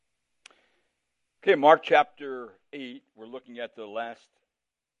Okay, Mark chapter 8. We're looking at the last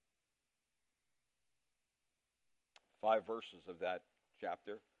 5 verses of that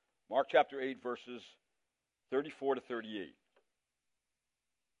chapter. Mark chapter 8, verses 34 to 38.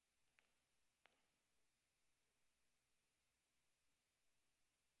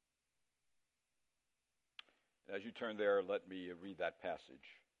 As you turn there, let me read that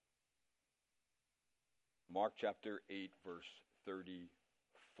passage. Mark chapter 8, verse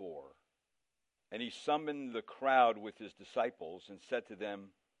 34. And he summoned the crowd with his disciples and said to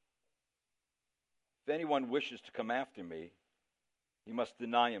them, "If anyone wishes to come after me, he must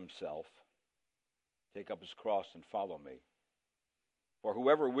deny himself, take up his cross and follow me. For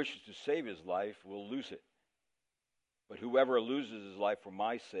whoever wishes to save his life will lose it. But whoever loses his life for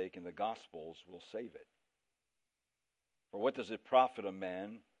my sake and the gospel's will save it. For what does it profit a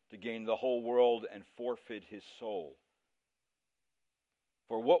man to gain the whole world and forfeit his soul?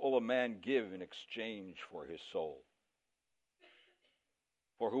 For what will a man give in exchange for his soul?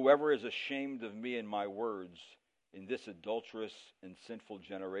 For whoever is ashamed of me and my words in this adulterous and sinful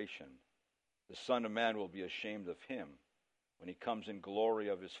generation, the Son of Man will be ashamed of him when he comes in glory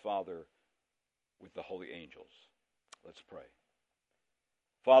of his Father with the holy angels." Let's pray.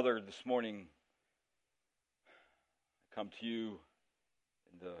 Father, this morning I come to you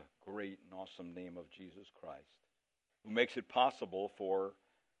in the great and awesome name of Jesus Christ, who makes it possible for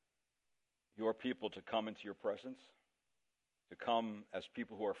your people to come into your presence, to come as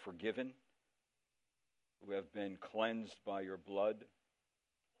people who are forgiven, who have been cleansed by your blood,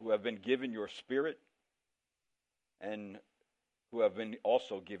 who have been given your Spirit, and who have been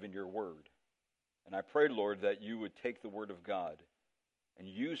also given your word. And I pray, Lord, that you would take the word of God and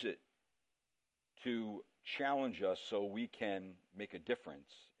use it to challenge us so we can make a difference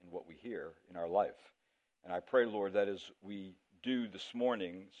in what we hear in our life. And I pray, Lord, that as we do this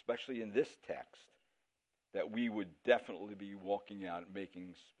morning, especially in this text, that we would definitely be walking out and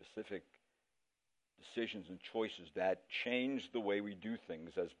making specific decisions and choices that change the way we do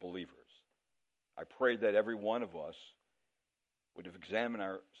things as believers. I pray that every one of us would have examined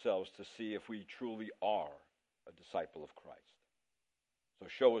ourselves to see if we truly are a disciple of Christ. So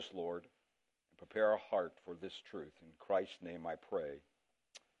show us, Lord, and prepare our heart for this truth. In Christ's name I pray.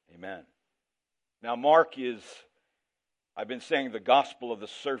 Amen. Now, Mark is, I've been saying, the gospel of the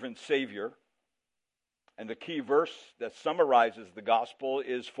servant Savior. And the key verse that summarizes the gospel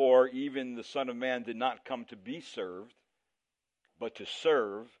is, "For even the Son of Man did not come to be served, but to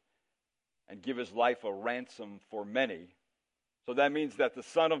serve and give his life a ransom for many." So that means that the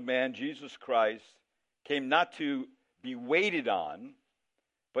Son of Man, Jesus Christ, came not to be waited on,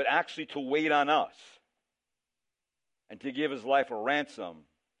 but actually to wait on us and to give his life a ransom.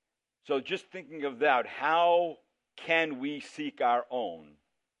 So just thinking of that, how can we seek our own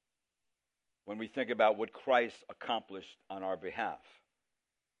when we think about what Christ accomplished on our behalf?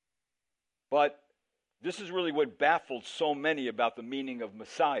 But this is really what baffled so many about the meaning of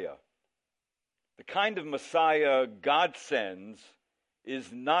Messiah. The kind of Messiah God sends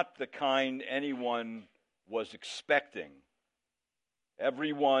is not the kind anyone was expecting.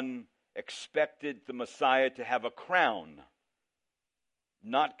 Everyone expected the Messiah to have a crown,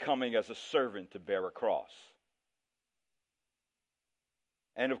 not coming as a servant to bear a cross.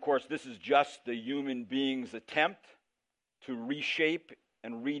 And of course, this is just the human being's attempt to reshape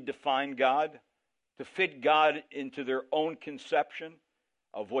and redefine God, to fit God into their own conception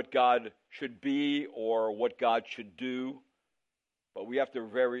of what God should be or what God should do. But we have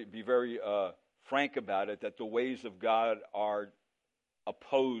to be very frank about it, that the ways of God are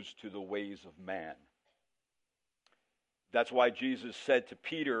opposed to the ways of man. That's why Jesus said to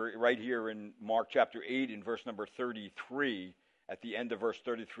Peter right here in Mark chapter 8 in verse number 33, at the end of verse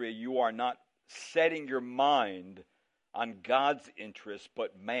 33, "You are not setting your mind on God's interests,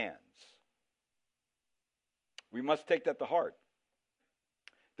 but man's." We must take that to heart.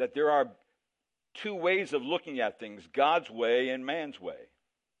 That there are two ways of looking at things, God's way and man's way.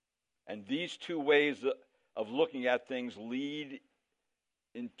 And these two ways of looking at things lead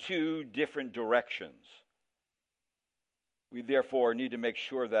in two different directions. We therefore need to make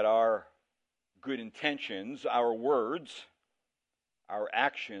sure that our good intentions, our words, our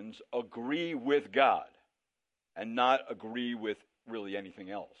actions agree with God and not agree with really anything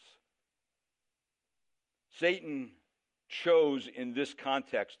else. Satan chose in this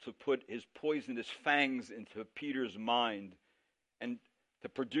context to put his poisonous fangs into Peter's mind and to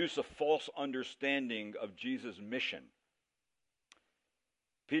produce a false understanding of Jesus' mission.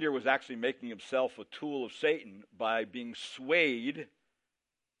 Peter was actually making himself a tool of Satan by being swayed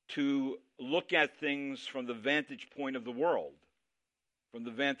to look at things from the vantage point of the world, from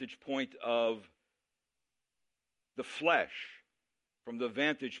the vantage point of the flesh from the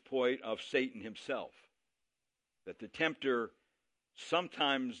vantage point of Satan himself. That the tempter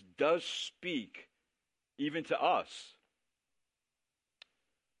sometimes does speak even to us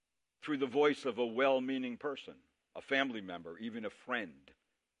through the voice of a well-meaning person, a family member, even a friend.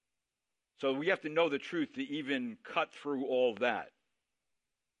 So we have to know the truth to even cut through all that.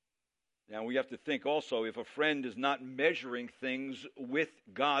 Now we have to think also, if a friend is not measuring things with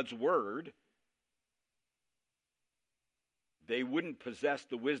God's word, they wouldn't possess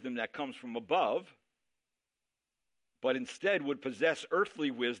the wisdom that comes from above, but instead would possess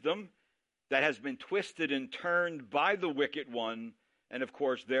earthly wisdom that has been twisted and turned by the wicked one, and of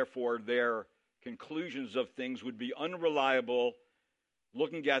course, therefore, their conclusions of things would be unreliable,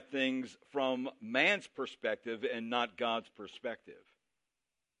 looking at things from man's perspective and not God's perspective.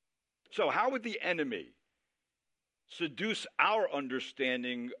 So how would the enemy seduce our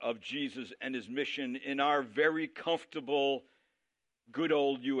understanding of Jesus and his mission in our very comfortable, good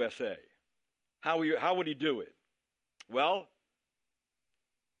old USA? How would he do it? Well,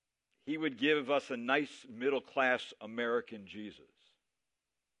 he would give us a nice middle-class American Jesus.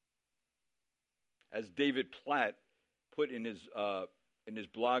 As David Platt put in his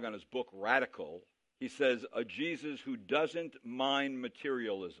blog on his book, Radical, he says, a Jesus who doesn't mind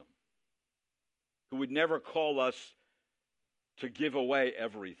materialism, who would never call us to give away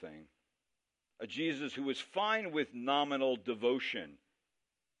everything, a Jesus who is fine with nominal devotion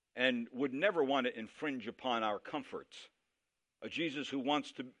and would never want to infringe upon our comforts, a Jesus who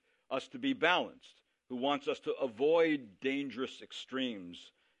wants us to be balanced, who wants us to avoid dangerous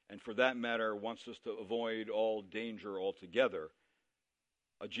extremes, and for that matter, wants us to avoid all danger altogether.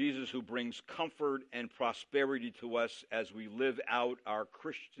 A Jesus who brings comfort and prosperity to us as we live out our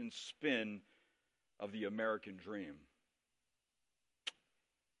Christian spin of the American dream.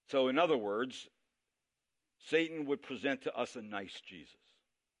 So, in other words, Satan would present to us a nice Jesus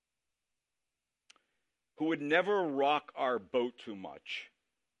who would never rock our boat too much,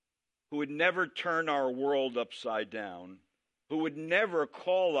 who would never turn our world upside down, who would never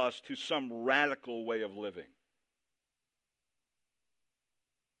call us to some radical way of living.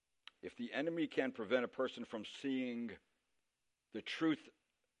 If the enemy can prevent a person from seeing the truth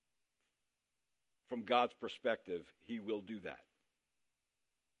from God's perspective, he will do that.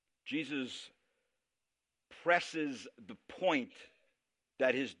 Jesus presses the point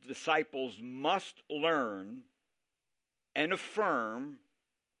that his disciples must learn and affirm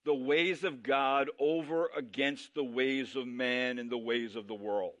the ways of God over against the ways of man and the ways of the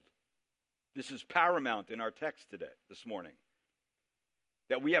world. This is paramount in our text today, this morning.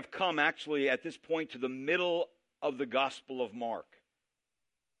 That we have come actually at this point to the middle of the Gospel of Mark.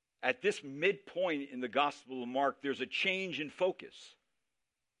 At this midpoint in the Gospel of Mark, there's a change in focus.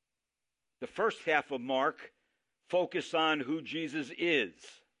 The first half of Mark focused on who Jesus is.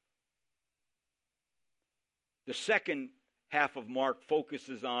 The second half of Mark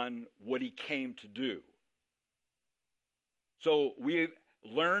focuses on what he came to do. So we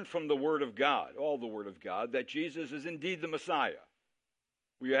learn from the Word of God, all the Word of God, that Jesus is indeed the Messiah.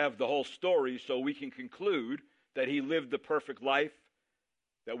 We have the whole story, so we can conclude that he lived the perfect life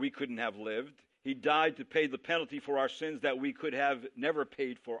that we couldn't have lived. He died to pay the penalty for our sins that we could have never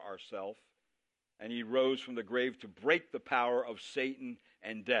paid for ourselves. And he rose from the grave to break the power of Satan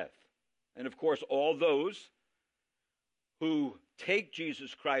and death. And of course, all those who take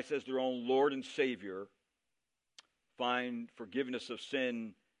Jesus Christ as their own Lord and Savior find forgiveness of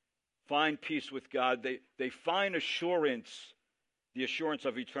sin, find peace with God. They find assurance, the assurance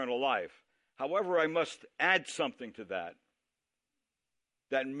of eternal life. However, I must add something to that.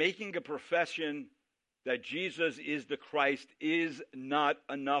 That making a profession that Jesus is the Christ is not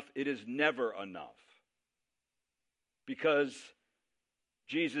enough. It is never enough. Because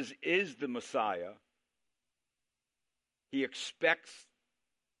Jesus is the Messiah, he expects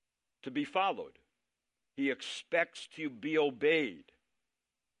to be followed. He expects to be obeyed.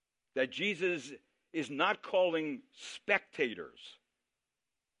 That Jesus is not calling spectators.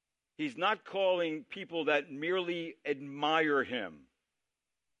 He's not calling people that merely admire him.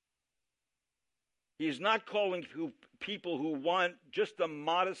 He is not calling people who want just a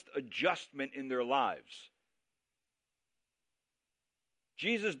modest adjustment in their lives.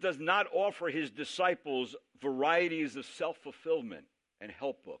 Jesus does not offer his disciples varieties of self-fulfillment and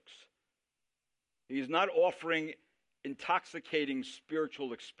help books. He is not offering intoxicating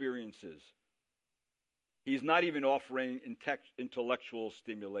spiritual experiences. He's not even offering intellectual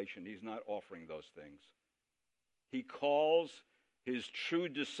stimulation. He's not offering those things. He calls his true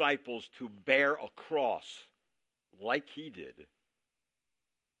disciples to bear a cross like he did.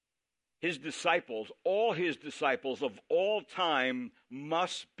 his disciples, all his disciples of all time,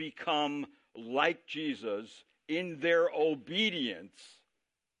 must become like Jesus in their obedience,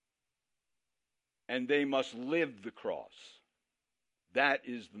 and they must live the cross. That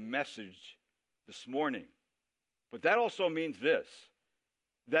is the message this morning. But that also means this,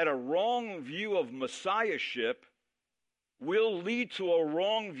 that a wrong view of messiahship will lead to a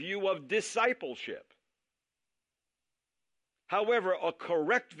wrong view of discipleship. However, a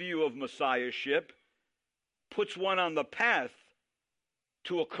correct view of messiahship puts one on the path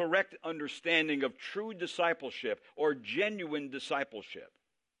to a correct understanding of true discipleship or genuine discipleship.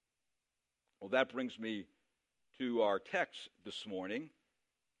 Well, that brings me to our text this morning,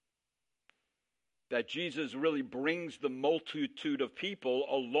 that Jesus really brings the multitude of people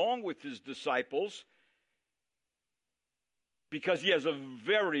along with his disciples because he has a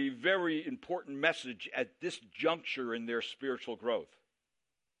very, very important message at this juncture in their spiritual growth.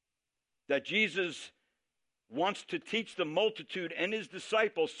 That Jesus wants to teach the multitude and his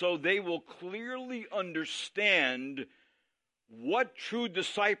disciples so they will clearly understand what true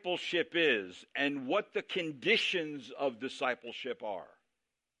discipleship is and what the conditions of discipleship are.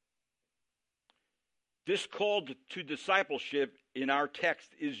 This call to discipleship in our text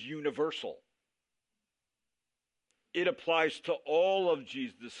is universal. It applies to all of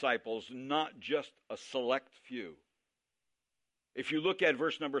Jesus' disciples, not just a select few. If you look at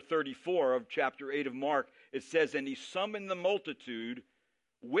verse number 34 of chapter 8 of Mark, it says, "And he summoned the multitude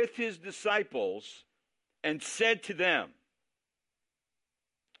with his disciples and said to them."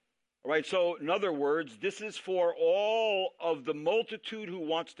 All right, so in other words, this is for all of the multitude who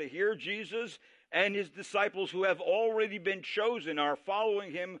wants to hear Jesus and his disciples who have already been chosen, are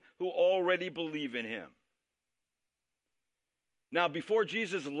following him, who already believe in him. Now, before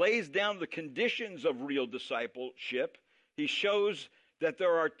Jesus lays down the conditions of real discipleship, he shows that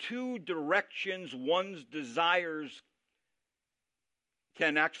there are two directions one's desires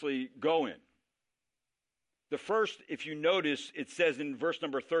can actually go in. The first, if you notice, it says in verse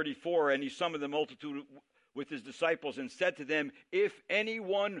number 34, "And he summoned the multitude with his disciples and said to them, 'If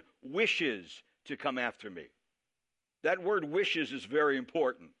anyone wishes to come after me.'" That word wishes is very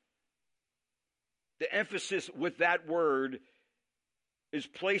important. The emphasis with that word is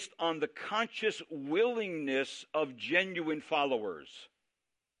placed on the conscious willingness of genuine followers.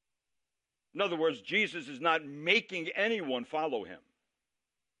 In other words, Jesus is not making anyone follow him.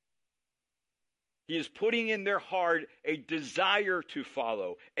 He is putting in their heart a desire to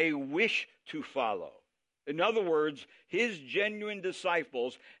follow, a wish to follow. In other words, his genuine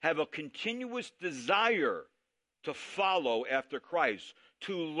disciples have a continuous desire to follow after Christ,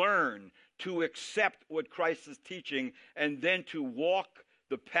 to learn, to accept what Christ is teaching, and then to walk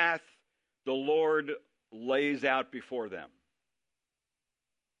the path the Lord lays out before them.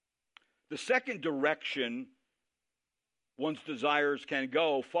 The second direction one's desires can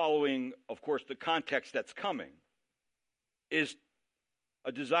go, following, of course, the context that's coming, is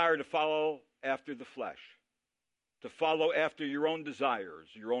a desire to follow after the flesh, to follow after your own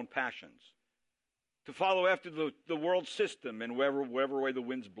desires, your own passions, to follow after the world system and wherever way the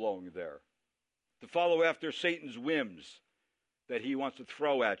wind's blowing there, to follow after Satan's whims that he wants to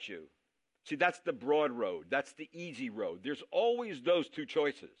throw at you. See, that's the broad road. That's the easy road. There's always those two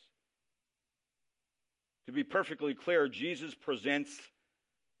choices. To be perfectly clear, Jesus presents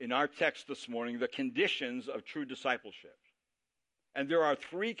in our text this morning the conditions of true discipleship. And there are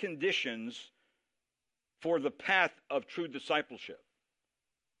three conditions for the path of true discipleship.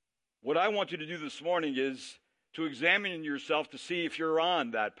 What I want you to do this morning is to examine yourself to see if you're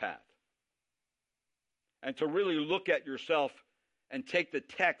on that path. And to really look at yourself and take the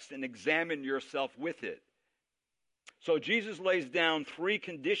text and examine yourself with it. So Jesus lays down three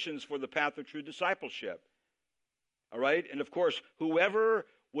conditions for the path of true discipleship. All right? And of course, whoever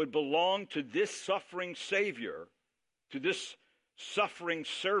would belong to this suffering Savior, to this suffering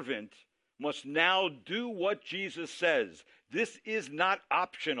servant, must now do what Jesus says. This is not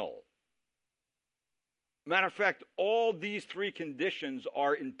optional. Matter of fact, all these three conditions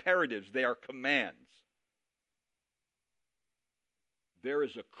are imperatives. They are commands. There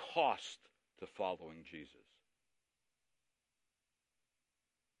is a cost to following Jesus.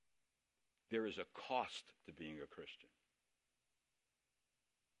 There is a cost to being a Christian.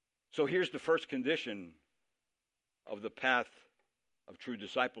 So here's the first condition of the path of true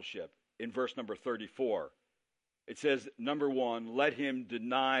discipleship in verse number 34. It says, number one, let him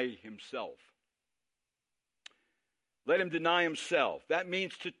deny himself. Let him deny himself. That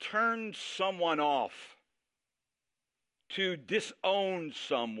means to turn someone off, to disown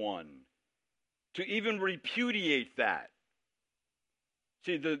someone, to even repudiate that.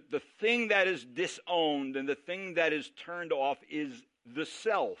 See, the thing that is disowned and the thing that is turned off is the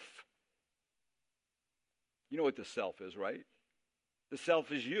self. You know what the self is, right? The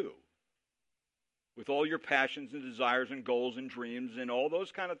self is you. With all your passions and desires and goals and dreams and all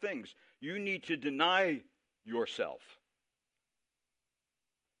those kind of things. You need to deny yourself.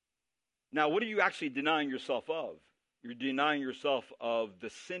 Now, what are you actually denying yourself of? You're denying yourself of the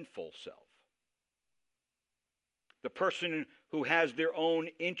sinful self. The person who has their own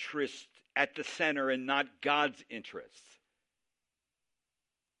interests at the center and not God's interests.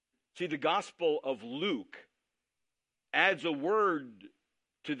 See, the Gospel of Luke adds a word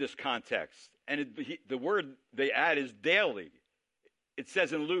to this context. And the word they add is daily. It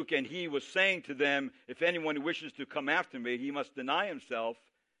says in Luke, and he was saying to them, if anyone wishes to come after me, he must deny himself,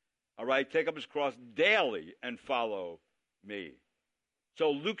 all right, take up his cross daily and follow me.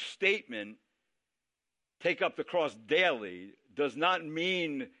 So Luke's statement, take up the cross daily, does not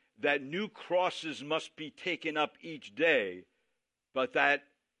mean that new crosses must be taken up each day, but that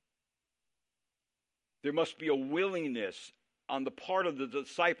there must be a willingness on the part of the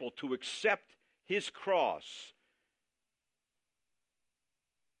disciple to accept his cross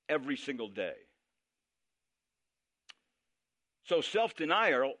every single day. So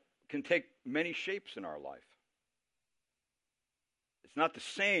self-denial can take many shapes in our life. It's not the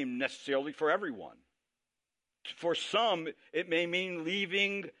same necessarily for everyone. For some, it may mean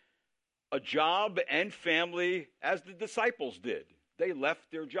leaving a job and family as the disciples did. They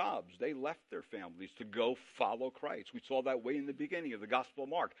left their jobs. They left their families to go follow Christ. We saw that way in the beginning of the Gospel of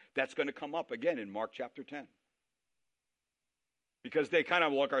Mark. That's going to come up again in Mark chapter 10. Because they kind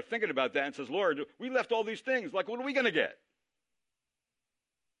of are thinking about that and says, Lord, we left all these things. Like, what are we going to get?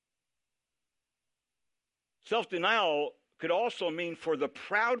 Self-denial could also mean for the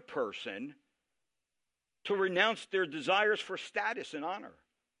proud person to renounce their desires for status and honor.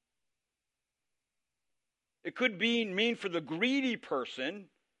 It could mean for the greedy person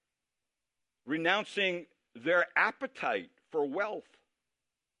renouncing their appetite for wealth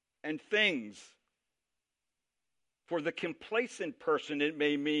and things. For the complacent person, it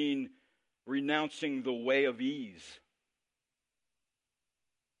may mean renouncing the way of ease.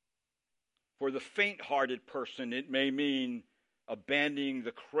 For the faint-hearted person, it may mean abandoning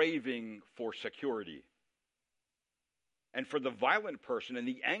the craving for security. And for the violent person and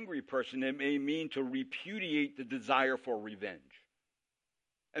the angry person, it may mean to repudiate the desire for revenge.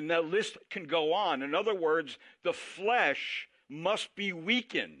 And that list can go on. In other words, the flesh must be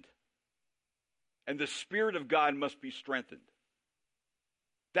weakened, and the Spirit of God must be strengthened.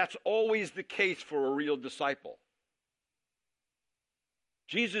 That's always the case for a real disciple.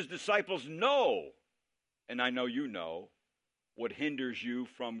 Jesus' disciples know, and I know you know, what hinders you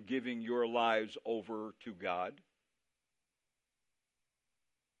from giving your lives over to God.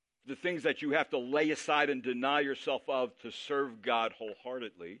 The things that you have to lay aside and deny yourself of to serve God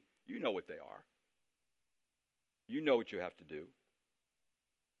wholeheartedly, you know what they are. You know what you have to do.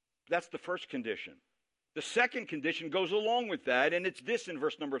 That's the first condition. The second condition goes along with that, and it's this in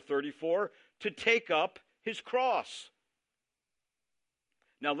verse number 34, to take up his cross.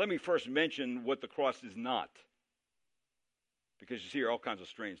 Now, let me first mention what the cross is not, because you see all kinds of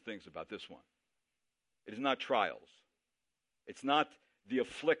strange things about this one. It is not trials. It's not the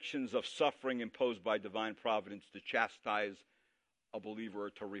afflictions of suffering imposed by divine providence to chastise a believer or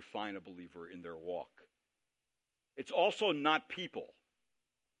to refine a believer in their walk. It's also not people.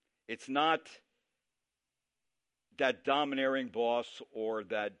 It's not that domineering boss or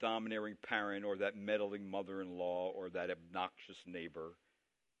that domineering parent or that meddling mother-in-law or that obnoxious neighbor.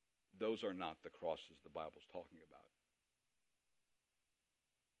 Those are not the crosses the Bible's talking about.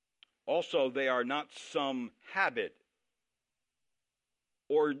 Also, they are not some habit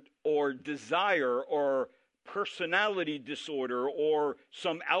or desire or personality disorder or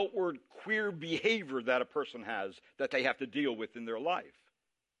some outward queer behavior that a person has that they have to deal with in their life.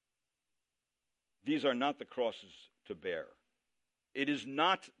 These are not the crosses to bear. It is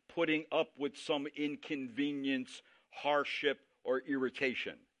not putting up with some inconvenience, hardship, or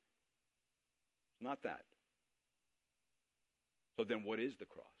irritation. Not that. So then what is the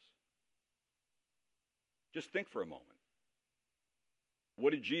cross? Just think for a moment.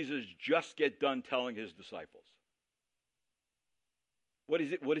 What did Jesus just get done telling his disciples? What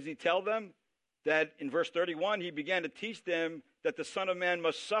does he tell them? That in verse 31, he began to teach them that the Son of Man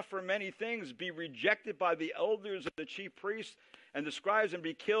must suffer many things, be rejected by the elders and the chief priests and the scribes, and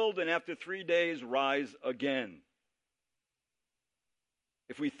be killed, and after 3 days rise again.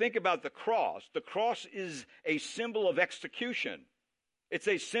 If we think about the cross is a symbol of execution. It's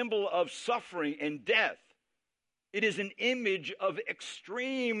a symbol of suffering and death. It is an image of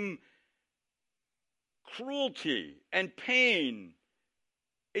extreme cruelty and pain.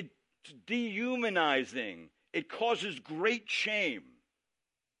 It's dehumanizing. It causes great shame.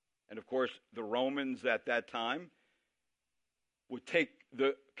 And of course, the Romans at that time would take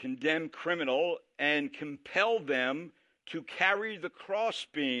the condemned criminal and compel them to carry the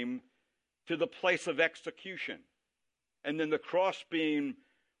crossbeam to the place of execution. And then the crossbeam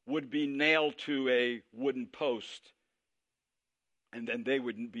would be nailed to a wooden post, and then they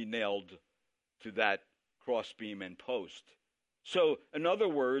would be nailed to that crossbeam and post. So, in other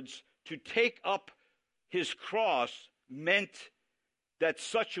words, to take up his cross meant that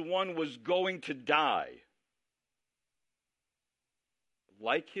such a one was going to die.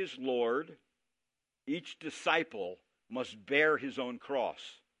 Like his Lord, each disciple must bear his own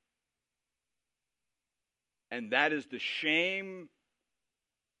cross. And that is the shame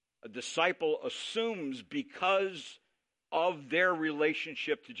a disciple assumes because of their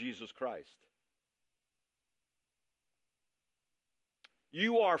relationship to Jesus Christ.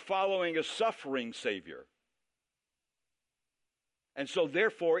 You are following a suffering Savior. And so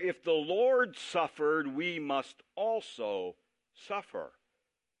therefore, if the Lord suffered, we must also suffer.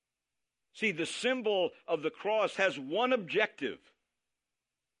 See, the symbol of the cross has one objective.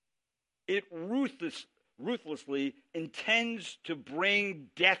 It ruthlessly intends to bring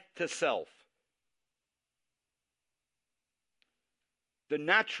death to self. The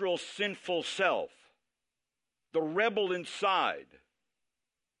natural sinful self, the rebel inside,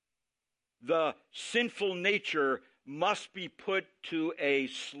 the sinful nature must be put to a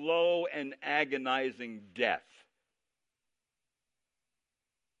slow and agonizing death.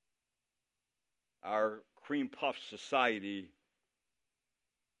 Our cream puff society,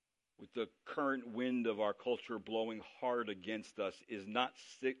 with the current wind of our culture blowing hard against us, is not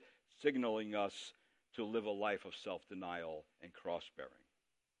signaling us to live a life of self-denial and cross-bearing.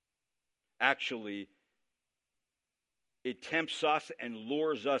 Actually, it tempts us and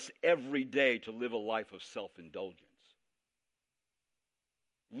lures us every day to live a life of self-indulgence.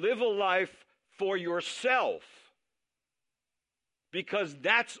 Live a life for yourself, because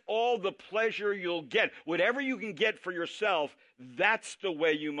that's all the pleasure you'll get. Whatever you can get for yourself, that's the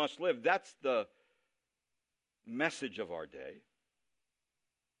way you must live. That's the message of our day.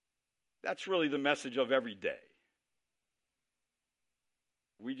 That's really the message of every day.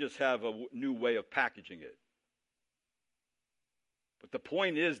 We just have a new way of packaging it. But the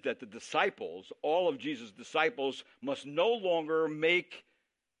point is that the disciples, all of Jesus' disciples, must no longer make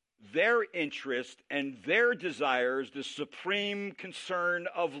their interest and their desires the supreme concern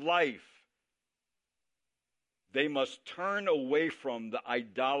of life. They must turn away from the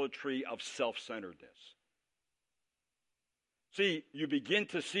idolatry of self-centeredness. See, you begin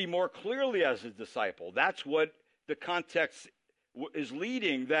to see more clearly as a disciple. That's what the context is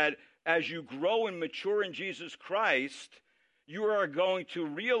leading, that as you grow and mature in Jesus Christ, you are going to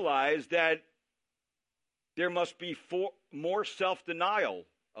realize that there must be more self-denial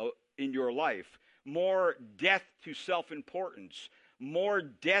in your life, more death to self-importance, more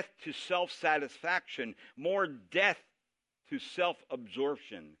death to self-satisfaction, more death to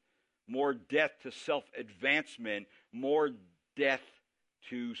self-absorption, more death to self-advancement, more death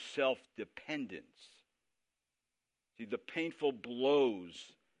to self-dependence. See, the painful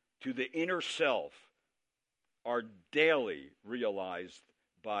blows to the inner self are daily realized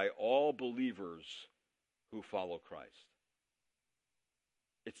by all believers who follow Christ.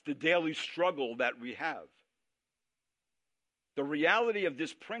 It's the daily struggle that we have. The reality of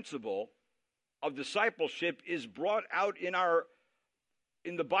this principle of discipleship is brought out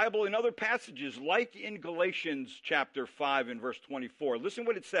in the Bible in other passages, like in Galatians chapter 5 and verse 24. Listen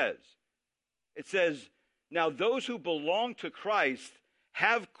what it says. It says, "Now those who belong to Christ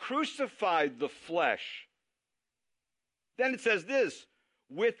have crucified the flesh." Then it says this,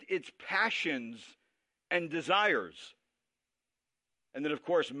 "with its passions and desires." And then, of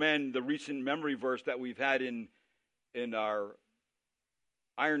course, men, the recent memory verse that we've had in our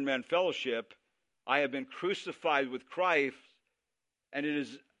Iron Man fellowship, "I have been crucified with Christ, and it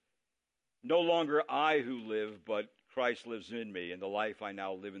is no longer I who live, but Christ lives in me. And the life I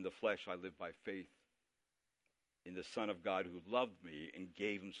now live in the flesh, I live by faith in the Son of God who loved me and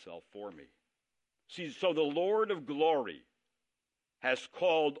gave himself for me." See, so the Lord of glory has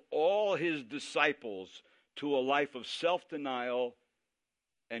called all his disciples to a life of self-denial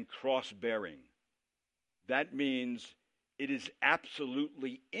and cross-bearing. That means it is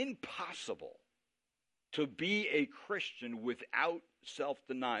absolutely impossible to be a Christian without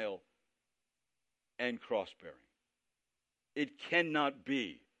self-denial and cross-bearing. It cannot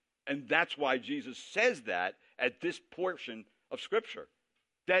be. And that's why Jesus says that at this portion of Scripture.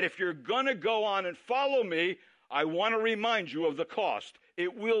 That if you're going to go on and follow me, I want to remind you of the cost.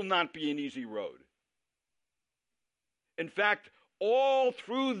 It will not be an easy road. In fact, all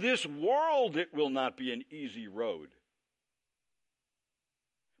through this world, it will not be an easy road.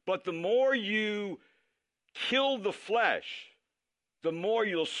 But the more you kill the flesh, the more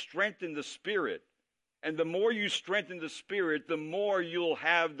you'll strengthen the spirit. And the more you strengthen the spirit, the more you'll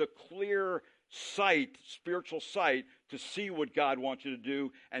have the clear sight, spiritual sight, to see what God wants you to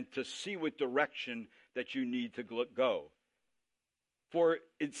do and to see what direction that you need to go. For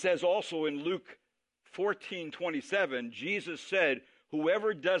it says also in Luke 14:27, Jesus said,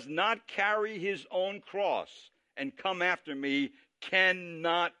 whoever does not carry his own cross and come after me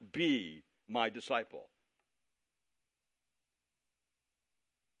cannot be my disciple.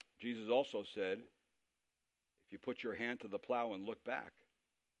 Jesus also said, if you put your hand to the plow and look back,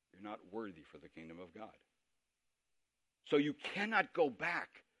 you're not worthy for the kingdom of God. So you cannot go back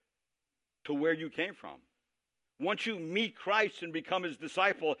to where you came from. Once you meet Christ and become his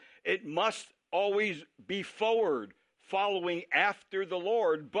disciple, it must always be forward, following after the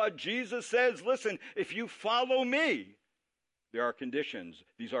Lord. But Jesus says, listen, if you follow me, there are conditions.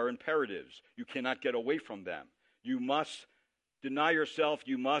 These are imperatives. You cannot get away from them. You must deny yourself.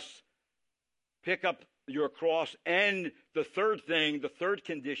 You must pick up your cross. And the third thing, the third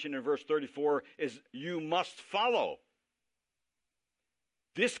condition in verse 34 is you must follow.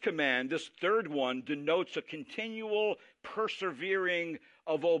 This command, this third one, denotes a continual persevering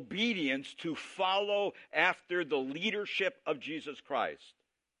of obedience to follow after the leadership of Jesus Christ.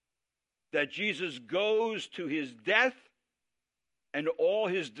 That Jesus goes to his death and all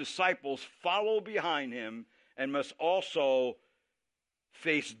his disciples follow behind him and must also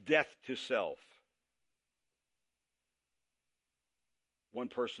face death to self. One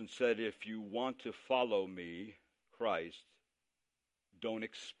person said, if you want to follow me, Christ, don't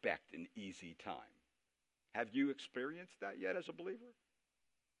expect an easy time. Have you experienced that yet as a believer?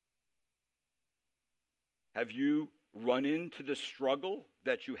 Have you run into the struggle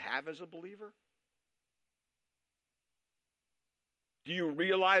that you have as a believer? Do you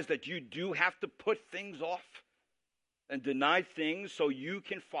realize that you do have to put things off and deny things so you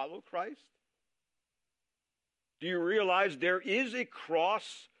can follow Christ? Do you realize there is a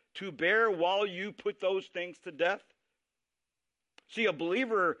cross to bear while you put those things to death? See,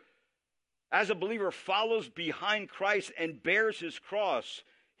 as a believer follows behind Christ and bears his cross,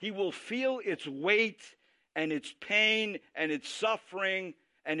 he will feel its weight and its pain and its suffering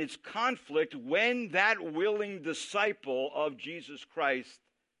and its conflict when that willing disciple of Jesus Christ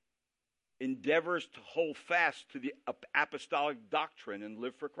endeavors to hold fast to the apostolic doctrine and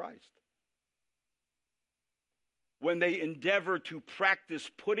live for Christ. When they endeavor to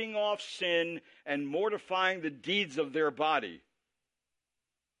practice putting off sin and mortifying the deeds of their body.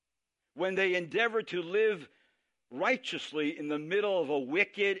 When they endeavor to live righteously in the middle of a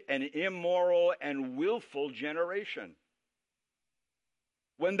wicked and immoral and willful generation.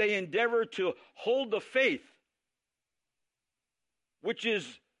 When they endeavor to hold the faith, which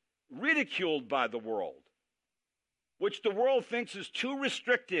is ridiculed by the world, which the world thinks is too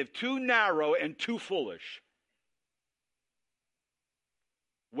restrictive, too narrow, and too foolish.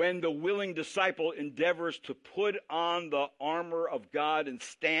 When the willing disciple endeavors to put on the armor of God and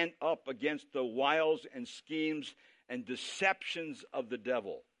stand up against the wiles and schemes and deceptions of the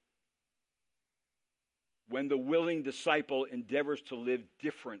devil. When the willing disciple endeavors to live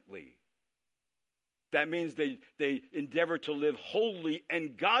differently. That means they endeavor to live holy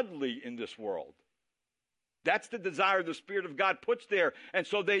and godly in this world. That's the desire the Spirit of God puts there. And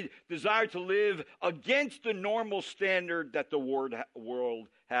so they desire to live against the normal standard that the world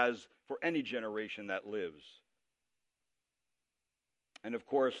has for any generation that lives. And of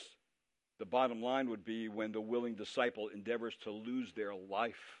course, the bottom line would be when the willing disciple endeavors to lose their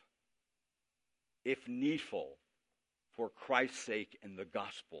life, if needful, for Christ's sake and the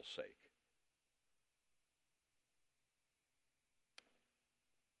gospel's sake.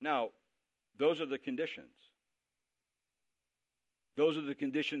 Now, those are the conditions. Those are the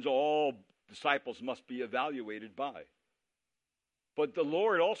conditions all disciples must be evaluated by. But the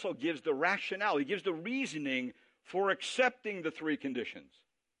Lord also gives the rationale. He gives the reasoning for accepting the three conditions.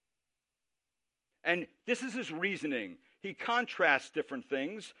 And this is his reasoning. He contrasts different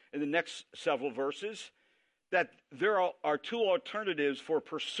things in the next several verses, that there are two alternatives for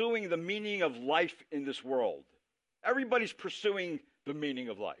pursuing the meaning of life in this world. Everybody's pursuing the meaning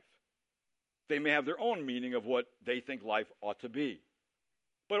of life. They may have their own meaning of what they think life ought to be.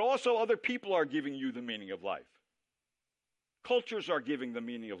 But also other people are giving you the meaning of life. Cultures are giving the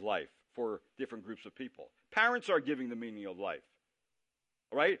meaning of life for different groups of people. Parents are giving the meaning of life.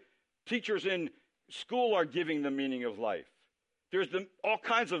 All right? Teachers in school are giving the meaning of life. There's all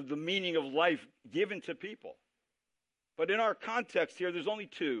kinds of the meaning of life given to people. But in our context here, there's only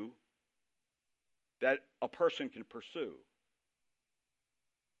two that a person can pursue.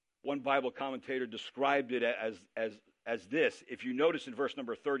 One Bible commentator described it as this. If you notice in verse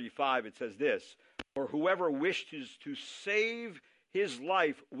number 35, it says this: "For whoever wishes to save his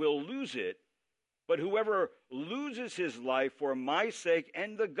life will lose it, but whoever loses his life for my sake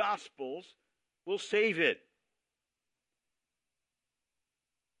and the gospel's will save it."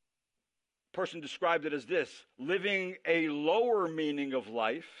 Person described it as this: living a lower meaning of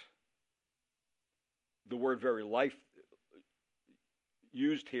life. The word very life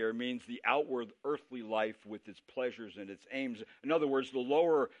used here means the outward earthly life with its pleasures and its aims. In other words, the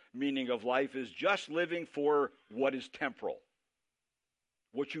lower meaning of life is just living for what is temporal,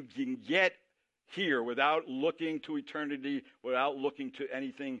 what you can get here without looking to eternity, without looking to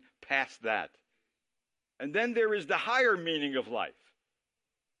anything past that. And then there is the higher meaning of life.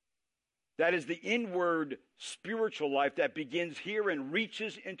 That is the inward spiritual life that begins here and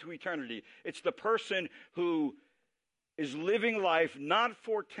reaches into eternity. It's the person who is living life not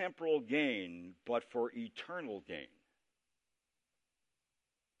for temporal gain, but for eternal gain.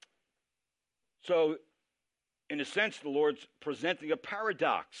 So, in a sense, the Lord's presenting a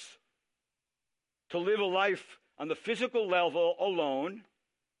paradox. To live a life on the physical level alone,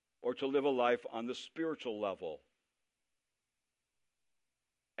 or to live a life on the spiritual level.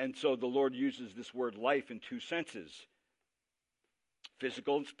 And so the Lord uses this word life in two senses: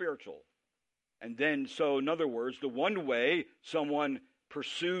 physical and spiritual. And then, so in other words, the one way someone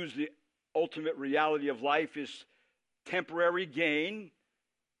pursues the ultimate reality of life is temporary gain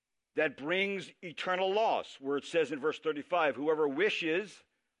that brings eternal loss, where it says in verse 35, whoever wishes,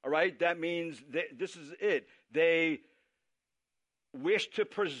 all right, that means this is it. They wish to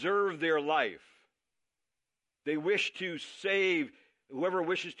preserve their life. They wish to save. Whoever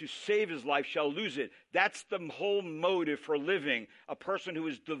wishes to save his life shall lose it. That's the whole motive for living. A person who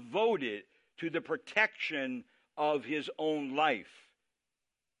is devoted to the protection of his own life.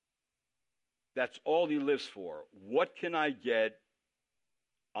 That's all he lives for. What can I get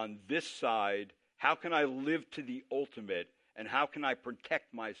on this side? How can I live to the ultimate? And how can I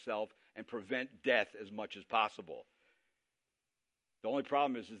protect myself and prevent death as much as possible? The only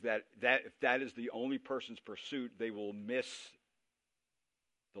problem is that if that is the only person's pursuit, they will miss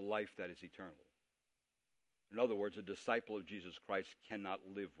the life that is eternal. In other words, a disciple of Jesus Christ cannot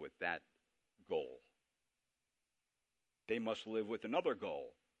live with that goal. They must live with another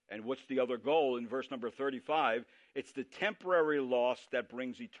goal. And what's the other goal? In verse number 35, it's the temporary loss that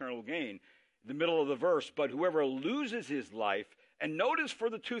brings eternal gain. In the middle of the verse, but whoever loses his life, and notice for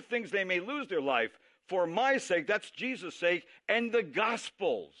the two things they may lose their life, for my sake, that's Jesus' sake, and the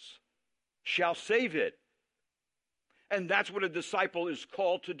gospel's shall save it. And that's what a disciple is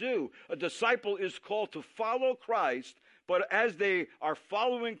called to do. A disciple is called to follow Christ, but as they are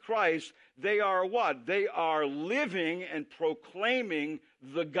following Christ, they are what? They are living and proclaiming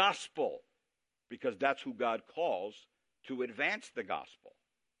the gospel, because that's who God calls to advance the gospel.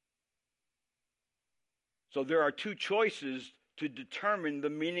 So there are two choices to determine the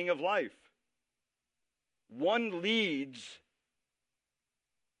meaning of life. One leads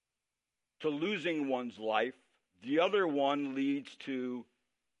to losing one's life. The other one leads to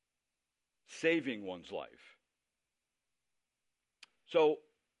saving one's life. So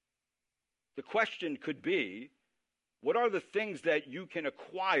the question could be, what are the things that you can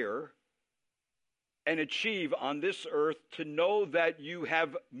acquire and achieve on this earth to know that you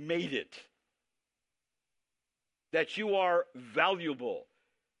have made it? That you are valuable?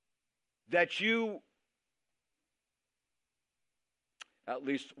 That you, at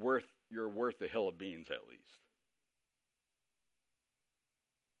least you're worth a hill of beans at least.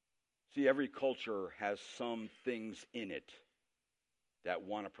 See, every culture has some things in it that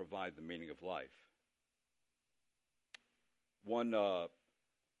want to provide the meaning of life.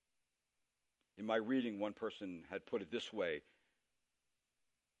 In my reading, one person had put it this way: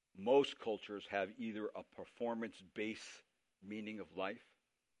 most cultures have either a performance-based meaning of life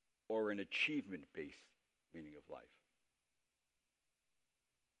or an achievement-based meaning of life.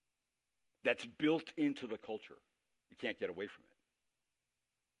 That's built into the culture. You can't get away from it.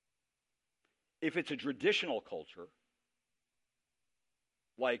 If it's a traditional culture,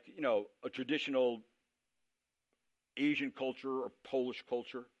 like, a traditional Asian culture or Polish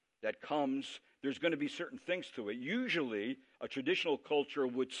culture that comes, there's going to be certain things to it. Usually, a traditional culture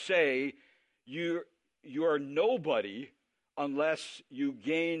would say you are nobody unless you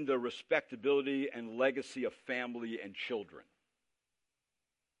gain the respectability and legacy of family and children.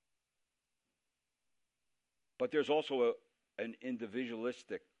 But there's also an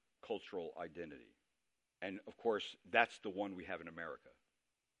individualistic cultural identity. And, of course, that's the one we have in America.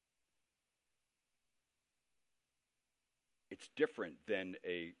 It's different than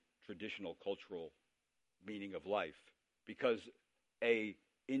a traditional cultural meaning of life, because a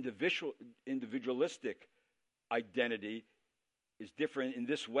individualistic identity is different in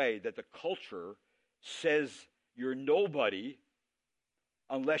this way, that the culture says you're nobody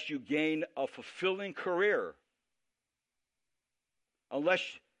unless you gain a fulfilling career, unless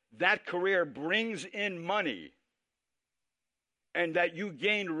that career brings in money, and that you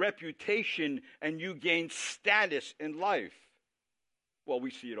gain reputation and you gain status in life. Well,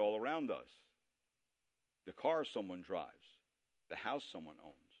 we see it all around us. The car someone drives, the house someone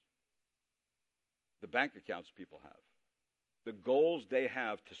owns, the bank accounts people have, the goals they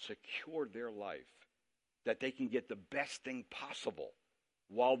have to secure their life, that they can get the best thing possible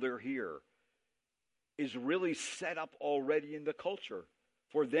while they're here, is really set up already in the culture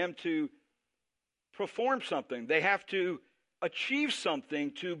for them to perform something. They have to achieve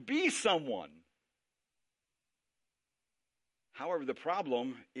something to be someone. However, the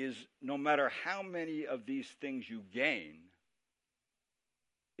problem is no matter how many of these things you gain,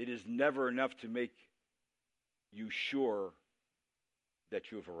 it is never enough to make you sure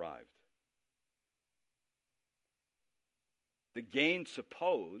that you have arrived. The gain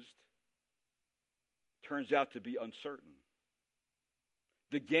supposed turns out to be uncertain.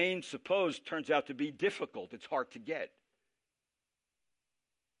 The gain supposed turns out to be difficult. It's hard to get.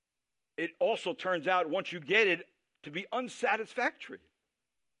 It also turns out, once you get it, to be unsatisfactory.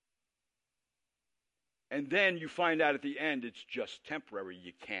 And then you find out at the end it's just temporary.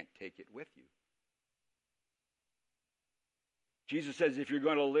 You can't take it with you. Jesus says if you're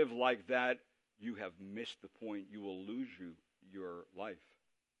going to live like that, you have missed the point. You will lose your life.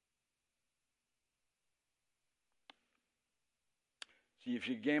 See, if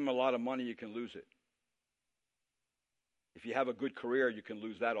you gain a lot of money, you can lose it. If you have a good career, you can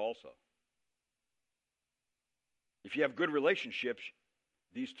lose that also. If you have good relationships,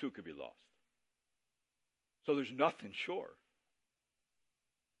 these too could be lost. So there's nothing sure.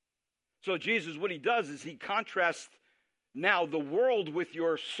 So Jesus, what he does is he contrasts now the world with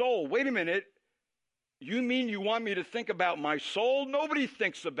your soul. Wait a minute. You mean you want me to think about my soul? Nobody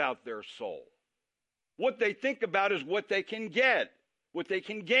thinks about their soul. What they think about is what they can get, what they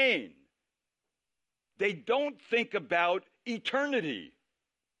can gain. They don't think about eternity.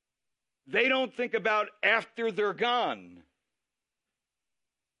 They don't think about after they're gone.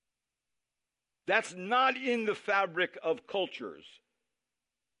 That's not in the fabric of cultures.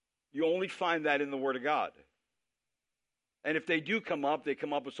 You only find that in the Word of God. And if they do come up, they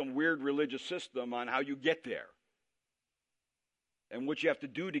come up with some weird religious system on how you get there and what you have to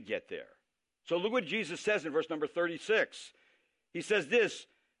do to get there. So look what Jesus says in verse number 36. He says this,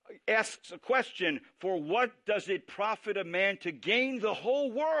 asks a question, for what does it profit a man to gain the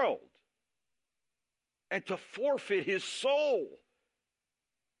whole world and to forfeit his soul?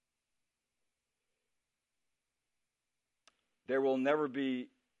 There will never be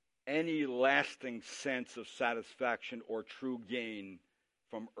any lasting sense of satisfaction or true gain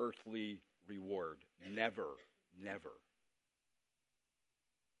from earthly reward. Never, never.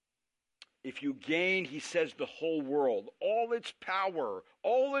 If you gain, he says, the whole world, all its power,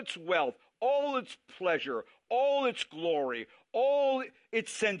 all its wealth, all its pleasure, all its glory, all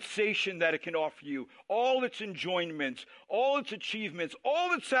its sensation that it can offer you, all its enjoyments, all its achievements,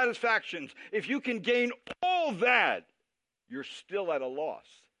 all its satisfactions, if you can gain all that, you're still at a loss.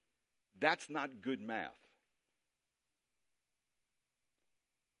 That's not good math.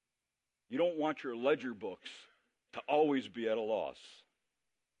 You don't want your ledger books to always be at a loss.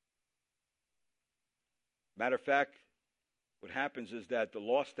 Matter of fact, what happens is that the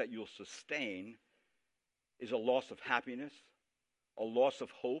loss that you'll sustain is a loss of happiness, a loss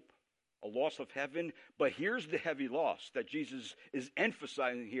of hope, a loss of heaven. But here's the heavy loss that Jesus is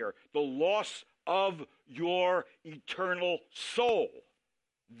emphasizing here, the loss of your eternal soul.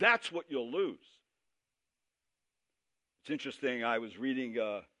 That's what you'll lose. It's interesting, I was reading,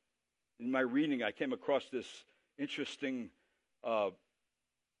 in my reading, I came across this interesting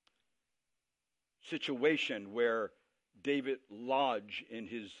situation where David Lodge, in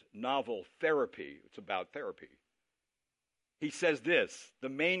his novel Therapy, it's about therapy, he says this, the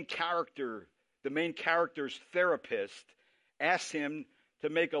main character's therapist asks him to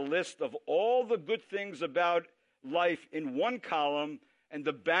make a list of all the good things about life in one column and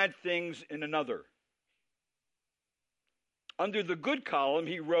the bad things in another. Under the good column,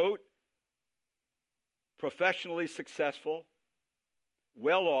 he wrote, professionally successful,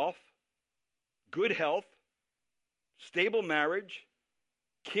 well off, good health, stable marriage,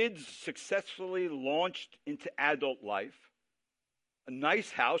 kids successfully launched into adult life, a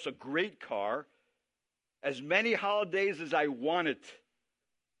nice house, a great car, as many holidays as I wanted.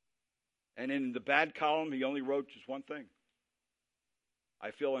 And in the bad column, he only wrote just one thing. I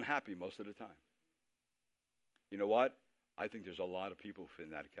feel unhappy most of the time. You know what? I think there's a lot of people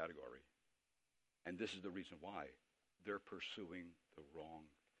in that category. And this is the reason why. They're pursuing the wrong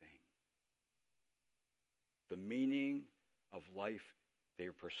thing. The meaning of life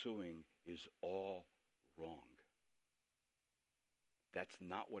they're pursuing is all wrong. That's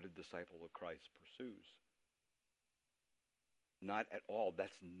not what a disciple of Christ pursues. Not at all.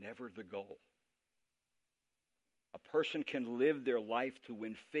 That's never the goal. A person can live their life to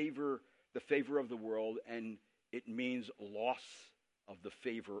win the favor of the world, and it means loss of the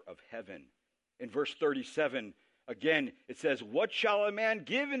favor of heaven. In verse 37, again, it says, "What shall a man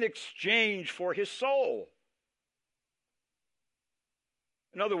give in exchange for his soul?"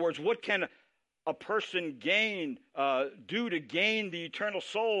 In other words, what can a person do to gain the eternal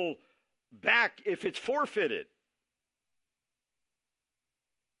soul back if it's forfeited?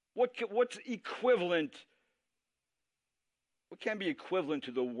 What's equivalent? What can be equivalent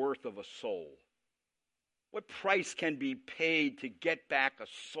to the worth of a soul? What price can be paid to get back a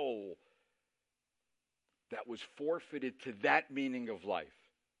soul that was forfeited to that meaning of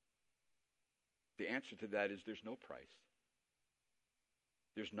life? The answer to that is there's no price.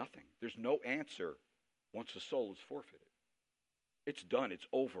 There's nothing. There's no answer once the soul is forfeited. It's done. It's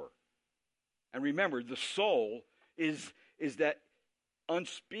over. And remember, the soul is that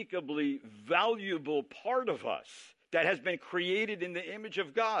unspeakably valuable part of us that has been created in the image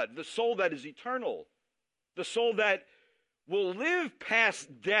of God. The soul that is eternal. The soul that will live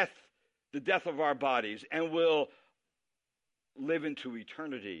past death, the death of our bodies, and will live into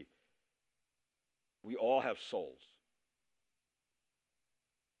eternity. We all have souls.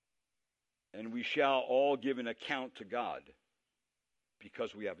 And we shall all give an account to God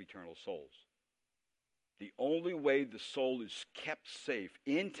because we have eternal souls. The only way the soul is kept safe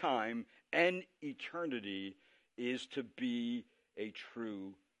in time and eternity is to be a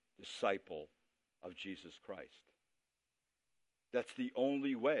true disciple of Jesus Christ. That's the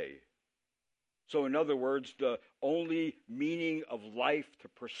only way. So in other words, the only meaning of life to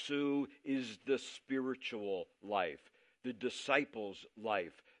pursue is the spiritual life, the disciple's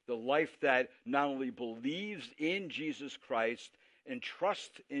life, the life that not only believes in Jesus Christ and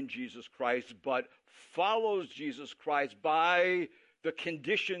trusts in Jesus Christ, but follows Jesus Christ by the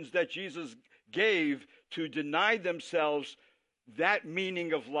conditions that Jesus gave to deny themselves that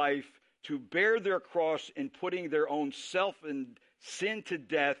meaning of life, to bear their cross in putting their own self and sin to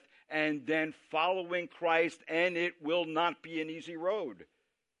death, and then following Christ, and it will not be an easy road.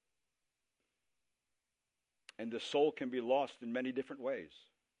 And the soul can be lost in many different ways.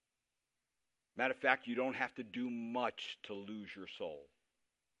 Matter of fact, you don't have to do much to lose your soul.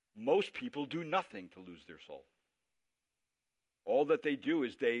 Most people do nothing to lose their soul. All that they do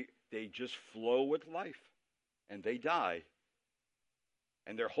is they just flow with life, and they die.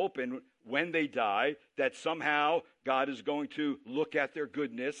 And they're hoping when they die that somehow God is going to look at their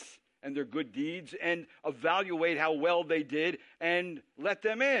goodness and their good deeds and evaluate how well they did and let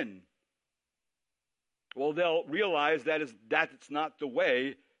them in. Well, they'll realize that it's not the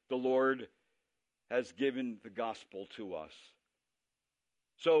way the Lord has given the gospel to us.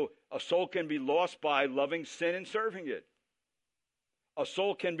 So a soul can be lost by loving sin and serving it. A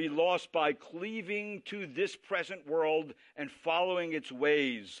soul can be lost by cleaving to this present world and following its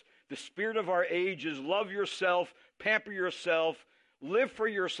ways. The spirit of our age is love yourself, pamper yourself, live for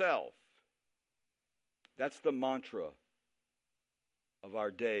yourself. That's the mantra of our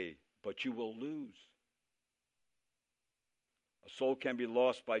day, but you will lose. A soul can be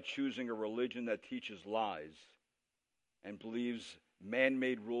lost by choosing a religion that teaches lies and believes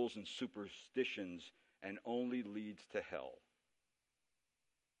man-made rules and superstitions and only leads to hell.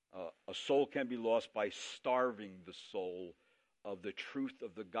 A soul can be lost by starving the soul of the truth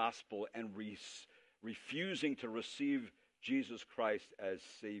of the gospel and refusing to receive Jesus Christ as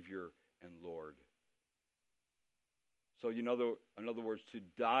Savior and Lord. So, in other words, to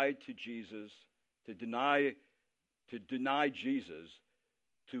die to Jesus, to deny Jesus,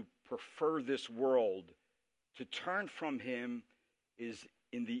 to prefer this world, to turn from him is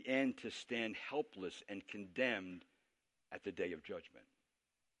in the end to stand helpless and condemned at the day of judgment.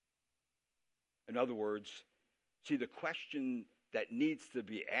 In other words, see, the question that needs to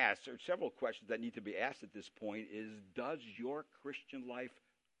be asked, or several questions that need to be asked at this point, is does your Christian life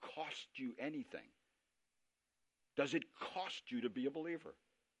cost you anything? Does it cost you to be a believer?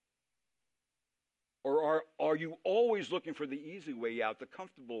 Or are you always looking for the easy way out, the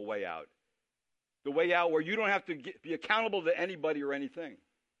comfortable way out? The way out where you don't have to be accountable to anybody or anything.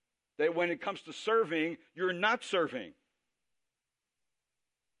 That when it comes to serving, you're not serving.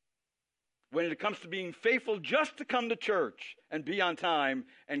 When it comes to being faithful just to come to church and be on time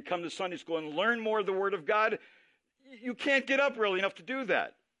and come to Sunday school and learn more of the Word of God, you can't get up early enough to do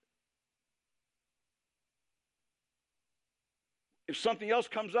that. If something else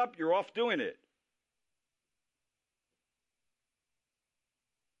comes up, you're off doing it.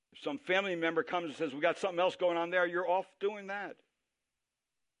 If some family member comes and says, we got something else going on there, you're off doing that.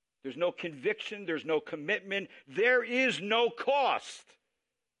 There's no conviction. There's no commitment. There is no cost.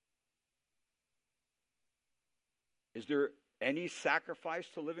 Is there any sacrifice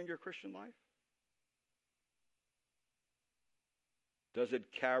to living your Christian life? Does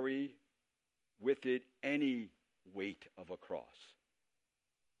it carry with it any weight of a cross?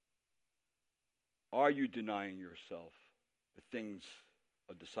 Are you denying yourself the things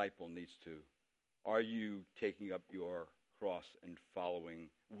a disciple needs to? Are you taking up your cross and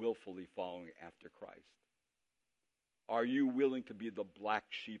willfully following after Christ? Are you willing to be the black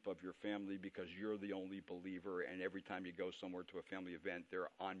sheep of your family because you're the only believer and every time you go somewhere to a family event, they're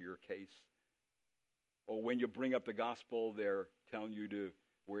on your case? Or when you bring up the gospel, they're telling you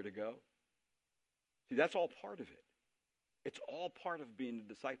where to go? See, that's all part of it. It's all part of being a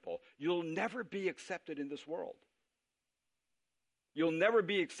disciple. You'll never be accepted in this world. You'll never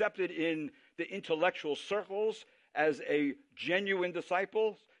be accepted in the intellectual circles as a genuine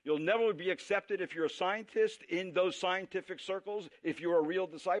disciple. You'll never be accepted if you're a scientist in those scientific circles, if you're a real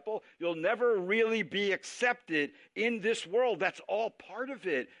disciple. You'll never really be accepted in this world. That's all part of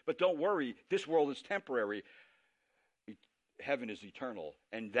it. But don't worry, this world is temporary. Heaven is eternal,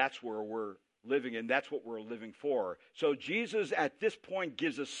 and that's where we're living, and that's what we're living for. So Jesus at this point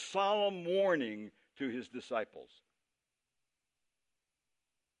gives a solemn warning to his disciples.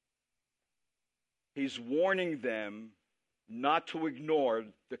 He's warning them not to ignore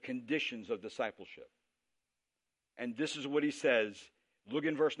the conditions of discipleship. And this is what he says. Look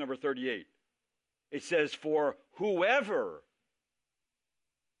in verse number 38. It says, for whoever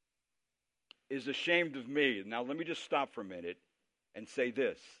is ashamed of me. Now let me just stop for a minute and say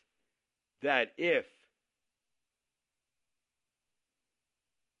this. That if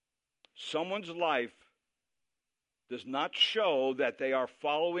someone's life does not show that they are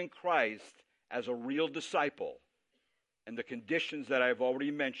following Christ as a real disciple, and the conditions that I've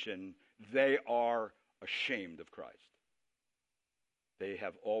already mentioned, they are ashamed of Christ. They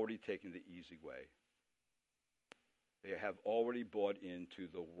have already taken the easy way. They have already bought into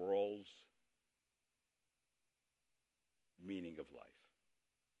the world's meaning of life.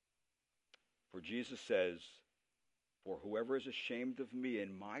 For Jesus says, for whoever is ashamed of me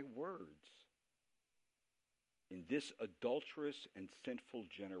and my words in this adulterous and sinful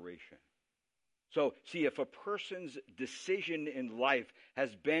generation. So, see, if a person's decision in life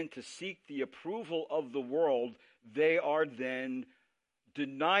has been to seek the approval of the world, they are then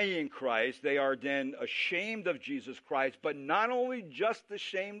denying Christ. They are then ashamed of Jesus Christ, but not only just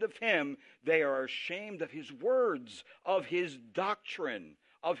ashamed of him, they are ashamed of his words, of his doctrine,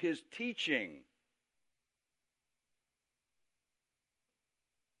 of his teaching.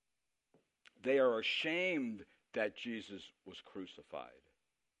 They are ashamed that Jesus was crucified.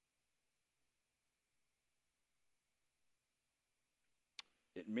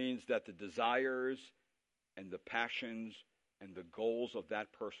 It means that the desires and the passions and the goals of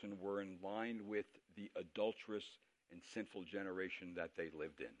that person were in line with the adulterous and sinful generation that they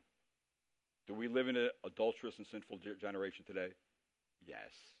lived in. Do we live in an adulterous and sinful generation today?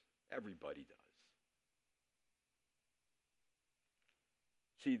 Yes, everybody does.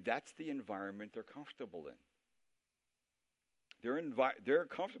 See, that's the environment they're comfortable in. They're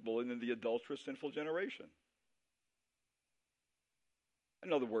comfortable in the adulterous, sinful generation.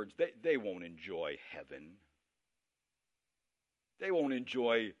 In other words, they won't enjoy heaven. They won't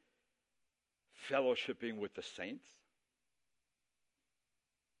enjoy fellowshipping with the saints.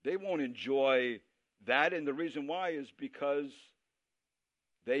 They won't enjoy that, and the reason why is because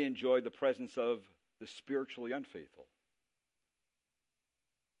they enjoy the presence of the spiritually unfaithful.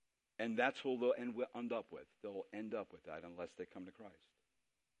 And that's who they'll end up with. They'll end up with that unless they come to Christ.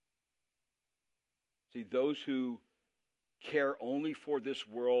 See, those who care only for this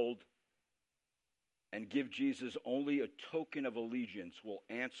world and give Jesus only a token of allegiance will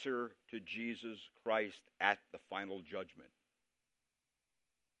answer to Jesus Christ at the final judgment.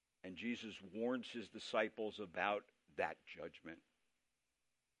 And Jesus warns his disciples about that judgment,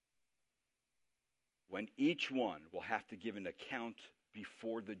 when each one will have to give an account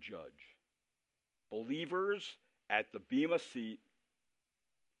before the judge. Believers at the bema seat,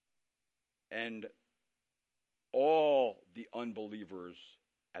 and all the unbelievers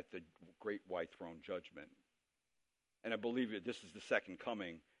at the great white throne judgment. And I believe that this is the second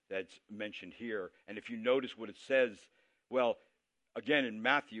coming that's mentioned here. And if you notice what it says, well, again in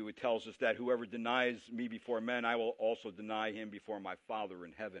Matthew it tells us that whoever denies me before men, I will also deny him before my Father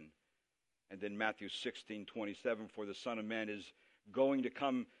in heaven. And then Matthew 16:27, for the Son of Man is going to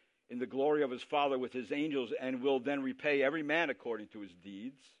come in the glory of his Father with his angels, and will then repay every man according to his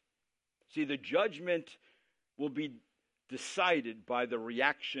deeds. See, the judgment will be decided by the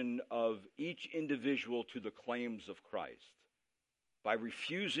reaction of each individual to the claims of Christ. By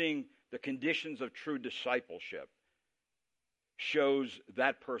refusing the conditions of true discipleship, shows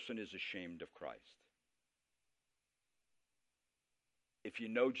that person is ashamed of Christ. If you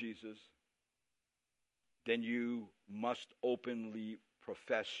know Jesus, then you must openly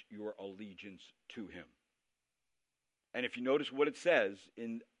profess your allegiance to him. And if you notice what it says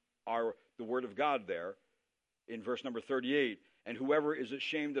in the Word of God there, in verse number 38, and whoever is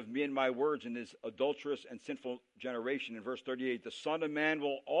ashamed of me and my words in this adulterous and sinful generation, in verse 38, the Son of Man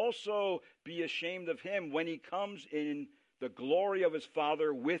will also be ashamed of him when he comes in the glory of his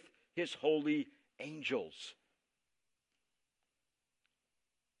Father with his holy angels.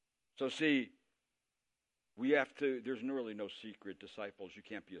 So see, there's really no secret disciples. You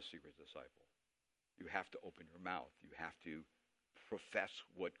can't be a secret disciple. You have to open your mouth. You have to profess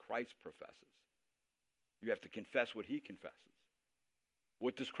what Christ professes. You have to confess what he confesses.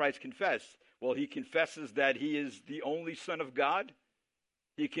 What does Christ confess? Well, he confesses that he is the only Son of God.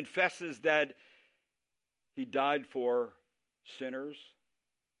 He confesses that he died for sinners.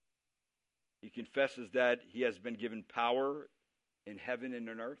 He confesses that he has been given power in heaven and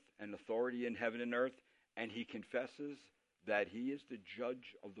on earth, and authority in heaven and earth. And he confesses that he is the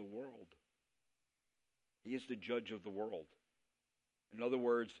judge of the world. He is the judge of the world. In other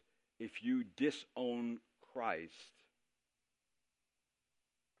words, if you disown Christ,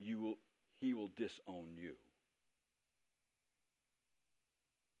 he will disown you.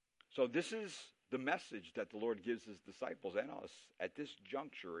 So this is the message that the Lord gives his disciples and us at this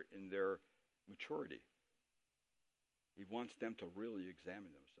juncture in their maturity. He wants them to really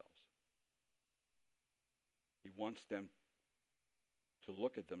examine themselves. He wants them to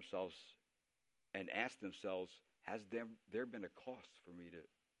look at themselves and ask themselves, has there been a cost for me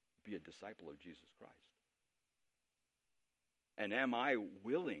to be a disciple of Jesus Christ? And am I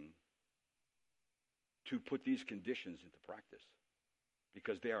willing to put these conditions into practice?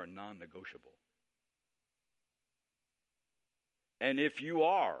 Because they are non-negotiable. And if you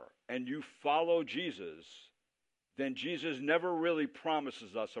are, and you follow Jesus, then Jesus never really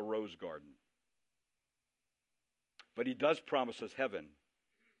promises us a rose garden. But he does promise us heaven.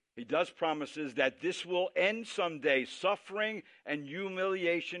 He does promise us that this will end someday. Suffering and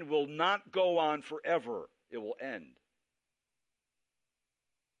humiliation will not go on forever. It will end.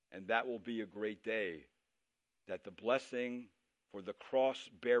 And that will be a great day, that the blessing for the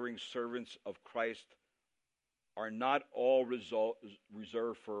cross-bearing servants of Christ are not all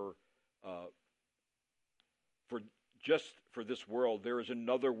reserved for this world. There is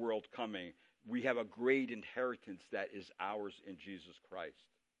another world coming. We have a great inheritance that is ours in Jesus Christ,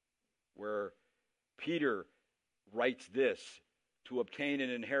 where Peter writes this, to obtain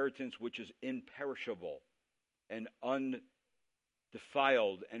an inheritance which is imperishable and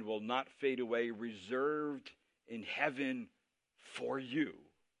undefiled and will not fade away, reserved in heaven for you.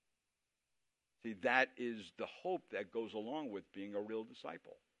 See, that is the hope that goes along with being a real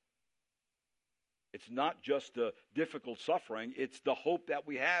disciple. It's not just the difficult suffering, it's the hope that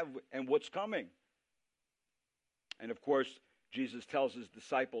we have and what's coming. And of course, Jesus tells his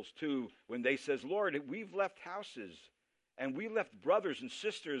disciples too, when they says, Lord, we've left houses, and we left brothers and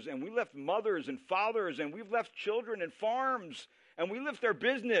sisters, and we left mothers and fathers, and we've left children and farms, and we left our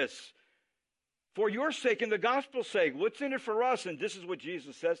business for your sake and the gospel's sake. What's in it for us? And this is what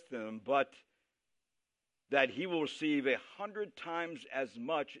Jesus says to them, but that he will receive 100 times as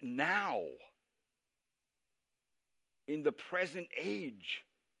much now, in the present age,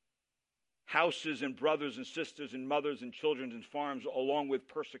 houses and brothers and sisters and mothers and children and farms, along with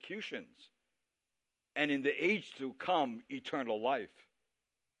persecutions, and in the age to come, eternal life.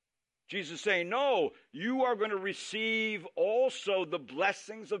 Jesus is saying, no, you are going to receive also the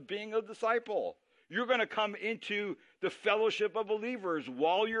blessings of being a disciple. You're going to come into the fellowship of believers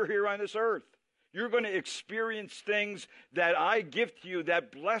while you're here on this earth. You're going to experience things that I give to you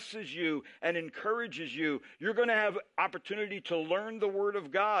that blesses you and encourages you. You're going to have opportunity to learn the Word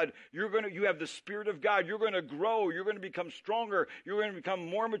of God. You have the Spirit of God. You're going to grow. You're going to become stronger. You're going to become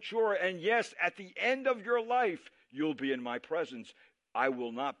more mature. And yes, at the end of your life, you'll be in my presence. I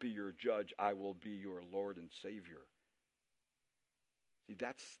will not be your judge. I will be your Lord and Savior. See,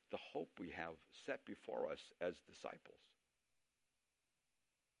 that's the hope we have set before us as disciples.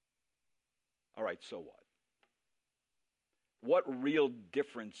 All right, so what? What real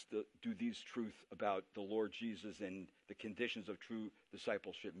difference do these truths about the Lord Jesus and the conditions of true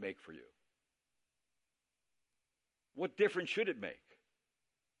discipleship make for you? What difference should it make?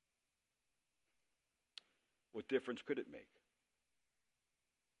 What difference could it make?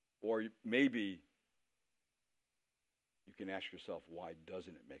 Or maybe you can ask yourself, why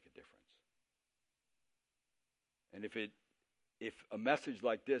doesn't it make a difference? And if a message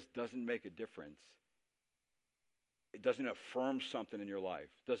like this doesn't make a difference, it doesn't affirm something in your life,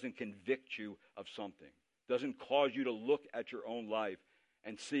 doesn't convict you of something, doesn't cause you to look at your own life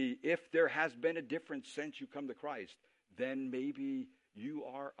and see if there has been a difference since you come to Christ, then maybe you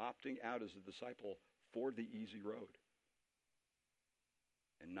are opting out as a disciple for the easy road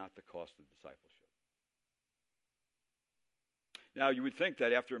and not the cost of discipleship. Now, you would think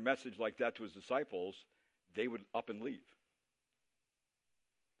that after a message like that to his disciples, they would up and leave.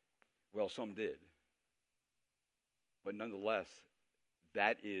 Well, some did. But nonetheless,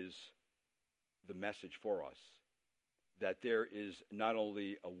 that is the message for us. That there is not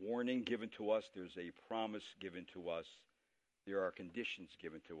only a warning given to us, there's a promise given to us, there are conditions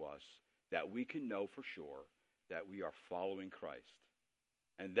given to us that we can know for sure that we are following Christ.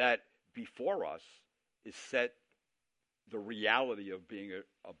 And that before us is set the reality of being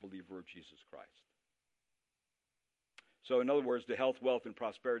a believer of Jesus Christ. So in other words, the health, wealth, and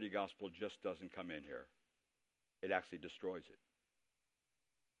prosperity gospel just doesn't come in here. It actually destroys it.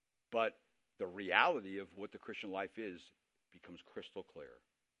 But the reality of what the Christian life is becomes crystal clear.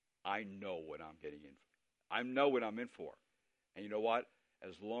 I know what I'm getting in for. I know what I'm in for. And you know what?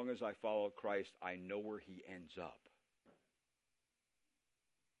 As long as I follow Christ, I know where he ends up.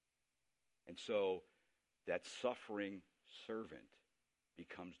 And so that suffering servant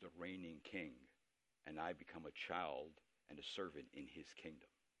becomes the reigning king, and I become a child and a servant in his kingdom.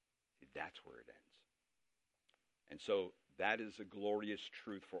 See, that's where it ends. And so that is a glorious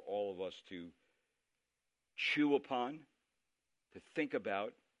truth for all of us to chew upon, to think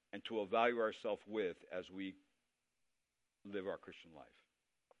about, and to evaluate ourselves with as we live our Christian life.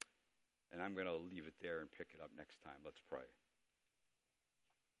 And I'm going to leave it there and pick it up next time. Let's pray.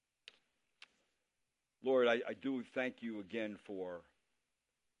 Lord, I do thank you again for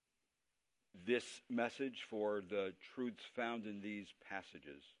this message, for the truths found in these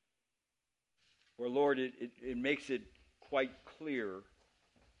passages. For Lord, it makes it quite clear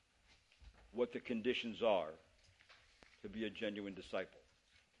what the conditions are to be a genuine disciple.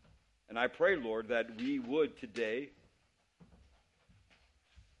 And I pray, Lord, that we would today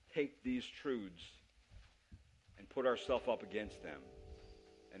take these truths and put ourselves up against them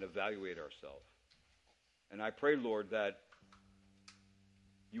and evaluate ourselves. And I pray, Lord, that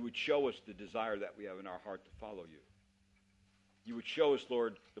you would show us the desire that we have in our heart to follow you. You would show us,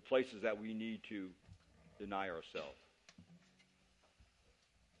 Lord, the places that we need to deny ourselves.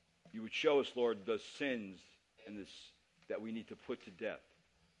 You would show us, Lord, the sins and that we need to put to death.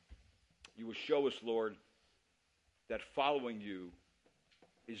 You would show us, Lord, that following you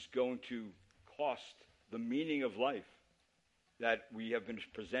is going to cost the meaning of life that we have been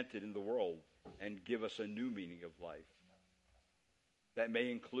presented in the world and give us a new meaning of life. That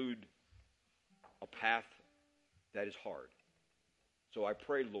may include a path that is hard. So I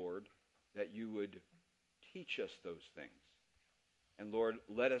pray, Lord, that you would teach us those things. And Lord,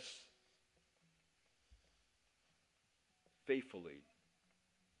 let us faithfully,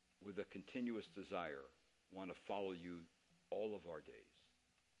 with a continuous desire, want to follow you all of our days.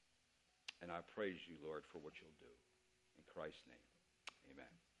 And I praise you, Lord, for what you'll do. In Christ's name, amen.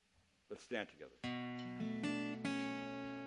 Let's stand together.